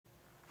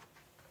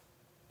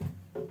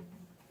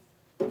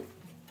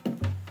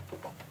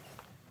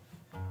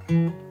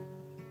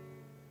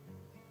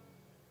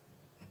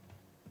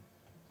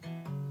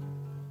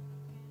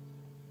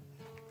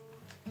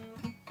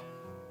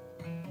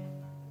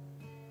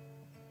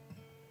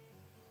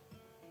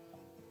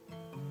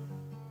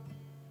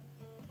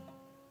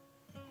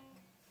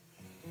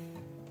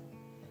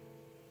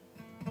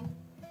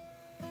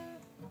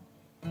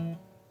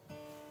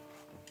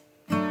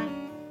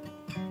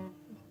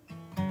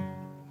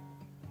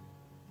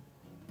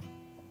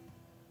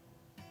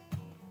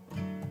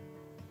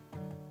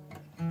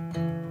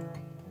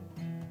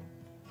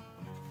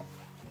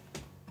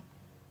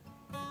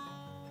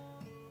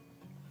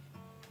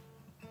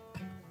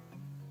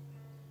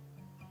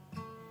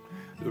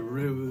The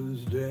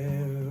rivers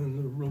down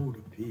the road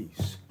of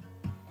peace,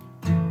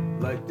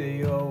 like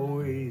they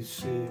always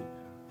said.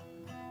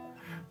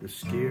 The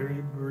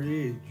scary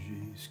bridge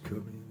is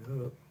coming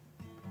up,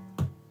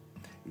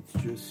 it's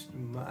just a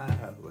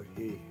mile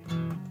ahead.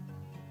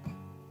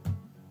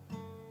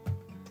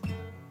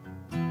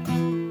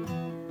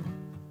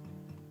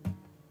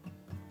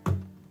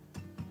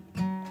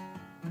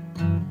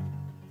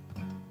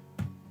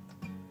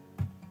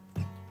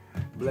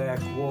 Black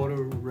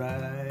water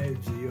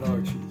rides the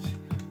arches,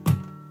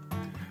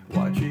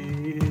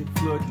 watching it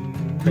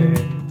flooding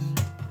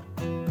past.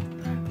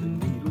 The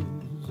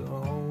needles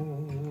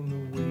on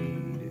the way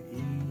to E,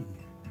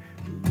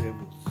 the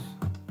levels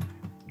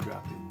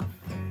dropping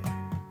fast.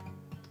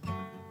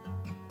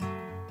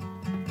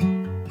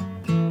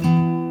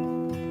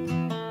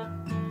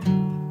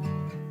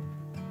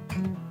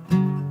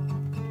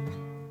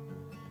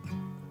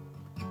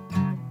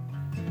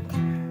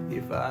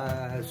 If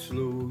I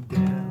slow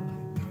down,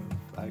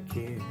 I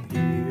can't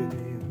hear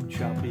them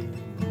chopping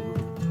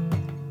wood,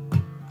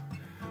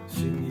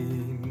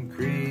 singing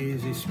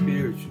crazy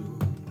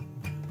spirituals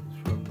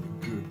from the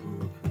good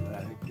book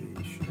like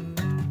they should.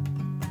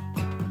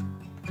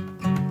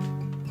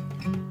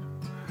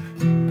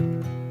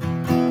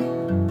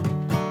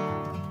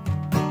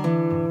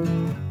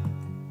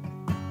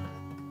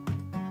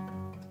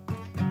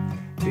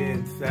 Ten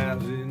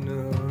 10,000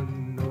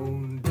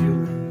 unknown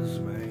Dylans,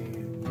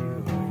 man,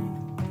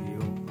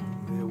 you ain't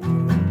the only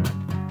one.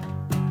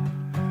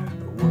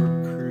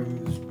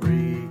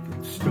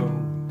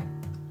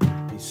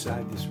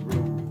 Beside this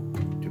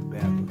road to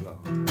Babylon.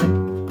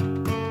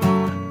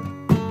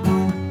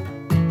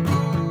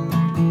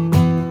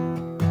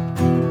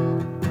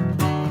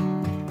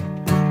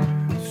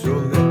 So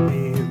let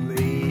me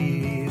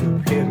lay the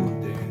pedal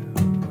down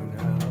when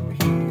I'm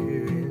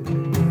here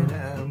and then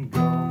I'm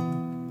gone.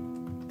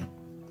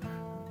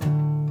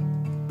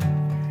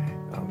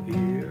 I'm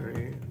here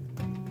and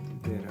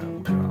then I'm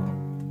gone.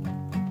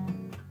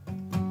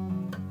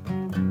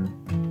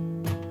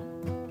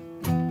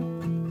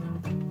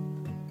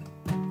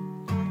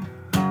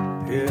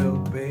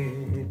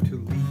 Hell-bent to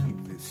leave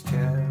this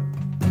town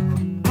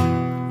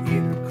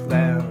in a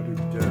cloud of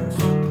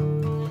dust.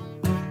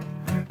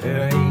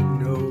 There ain't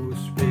no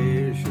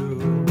special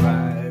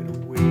right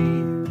of way.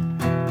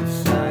 The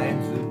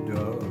signs are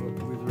dark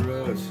with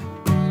rust.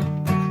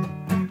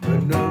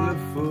 Another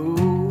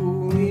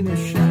fool in a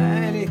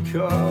shiny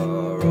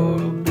car or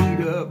a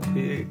beat-up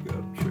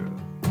pickup truck.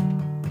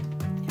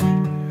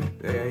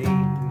 There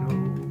ain't no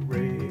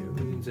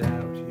railings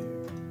out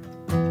here.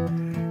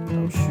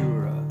 I'm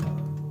sure I'll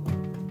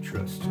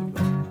trust you.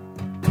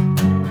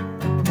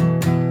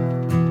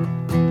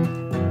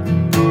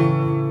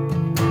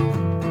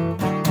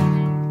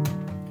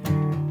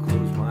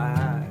 Close my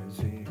eyes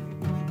and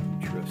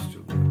trust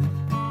you.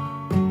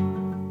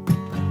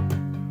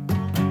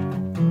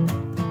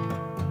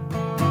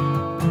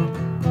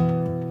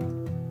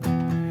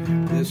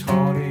 This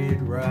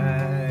haunted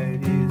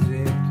ride is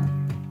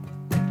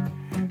empty.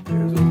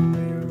 There's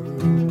only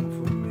room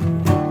for me.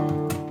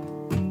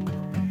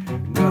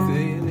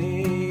 Nothing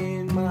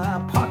in my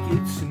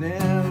pockets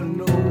now,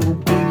 no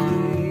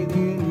bacon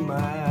in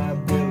my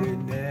belly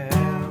now.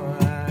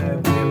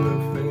 I've never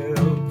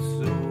felt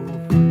so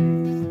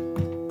free.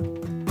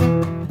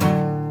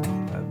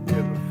 I've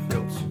never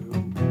felt so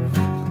free.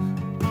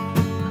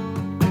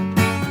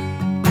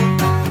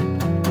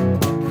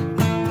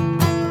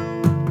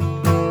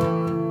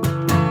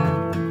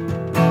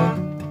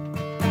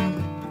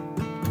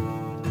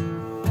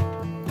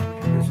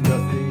 There's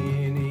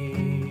nothing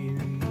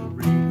in the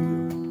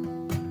radio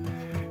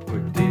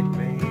but dead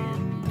man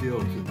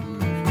Delta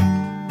blues.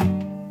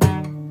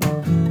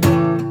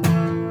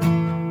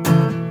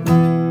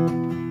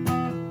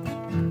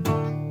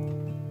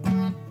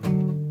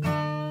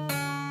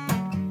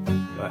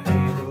 A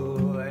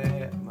handle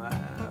at my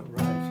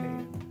right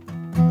hand,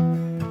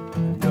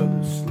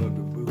 another slug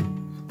of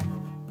booze.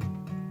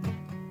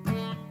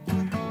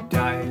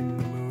 Dying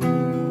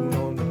moon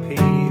on the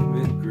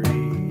pavement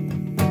gray,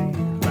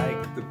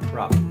 like the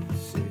prophet